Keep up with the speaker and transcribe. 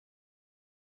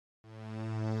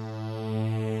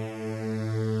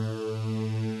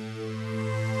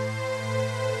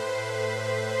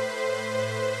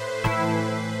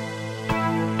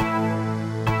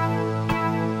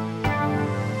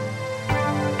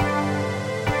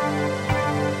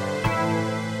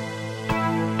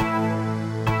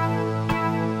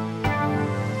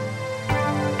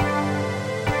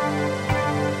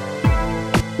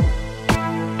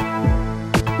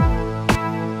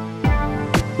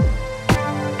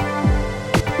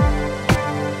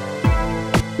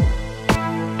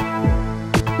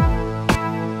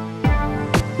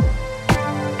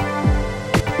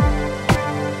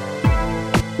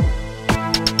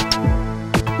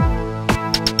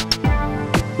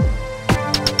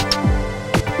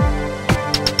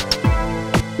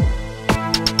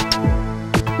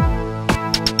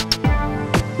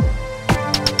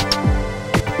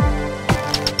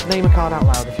card out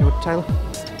loud if you would, Taylor.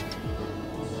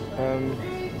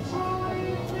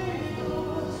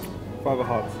 5 of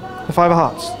hearts. The 5 of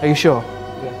hearts, are you sure?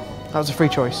 Yeah. That was a free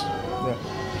choice. Yeah.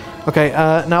 Okay,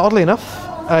 now oddly enough,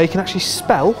 you can actually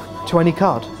spell to any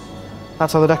card.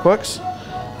 That's how the deck works.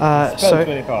 Spell to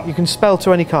any card? You can spell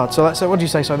to any card. So let's say, what do you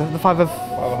say? So the 5 of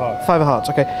hearts. 5 of hearts,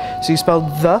 okay. So you spell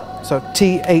the, so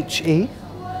T-H-E.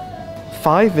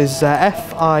 5 is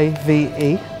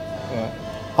F-I-V-E. Yeah.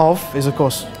 Of is, of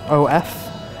course, O-F.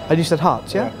 And you said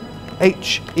hearts, yeah?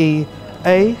 H-E-A-R-T.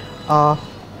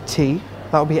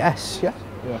 That would be S, yeah?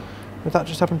 Yeah. If that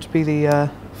just happened to be the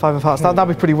 5 of hearts, that'd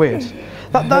be pretty weird.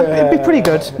 It'd be pretty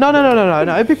good. No,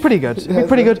 it'd be pretty good. It'd be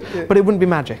pretty good, but it wouldn't be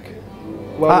magic.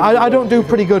 I don't do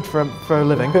pretty good for a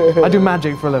living. I do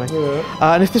magic for a living.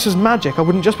 And if this was magic, I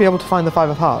wouldn't just be able to find the 5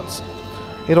 of hearts.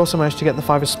 You'd also manage to get the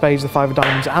 5 of spades, the 5 of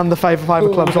diamonds, and the 5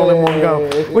 of clubs all in one go,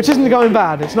 which isn't going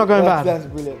bad. It's not going bad. That's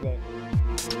brilliant, mate.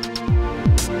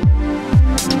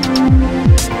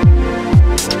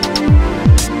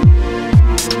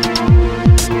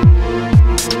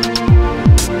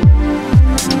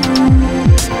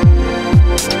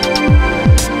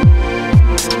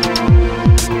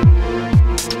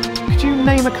 Could you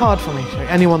name a card for me?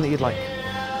 Anyone that you'd like.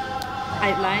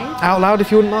 Out loud. Out loud,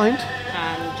 if you wouldn't mind.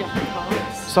 Jack of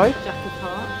hearts. Sorry? Jack of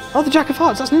hearts. Oh, the Jack of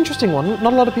Hearts. That's an interesting one.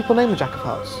 Not a lot of people name the Jack of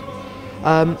Hearts.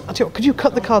 I'll tell you what, could you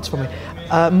cut the cards for me?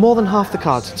 More than half the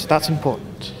cards. That's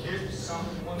important.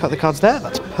 Cut the cards there.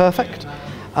 That's perfect.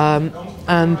 And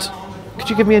could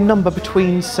you give me a number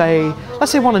between, say,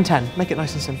 let's say 1 and 10. Make it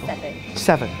nice and simple. 7.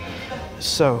 7.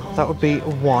 So that would be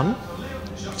 1,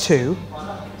 2,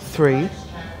 3,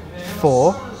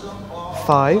 4,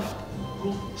 5,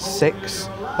 6.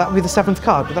 That would be the 7th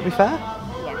card. Would that be fair?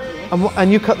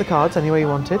 And you cut the cards any way you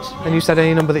wanted, and you said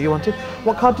any number that you wanted.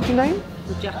 What card did you name?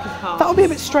 The Jack of hearts. That would be a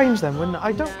bit strange then, wouldn't it?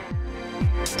 I don't...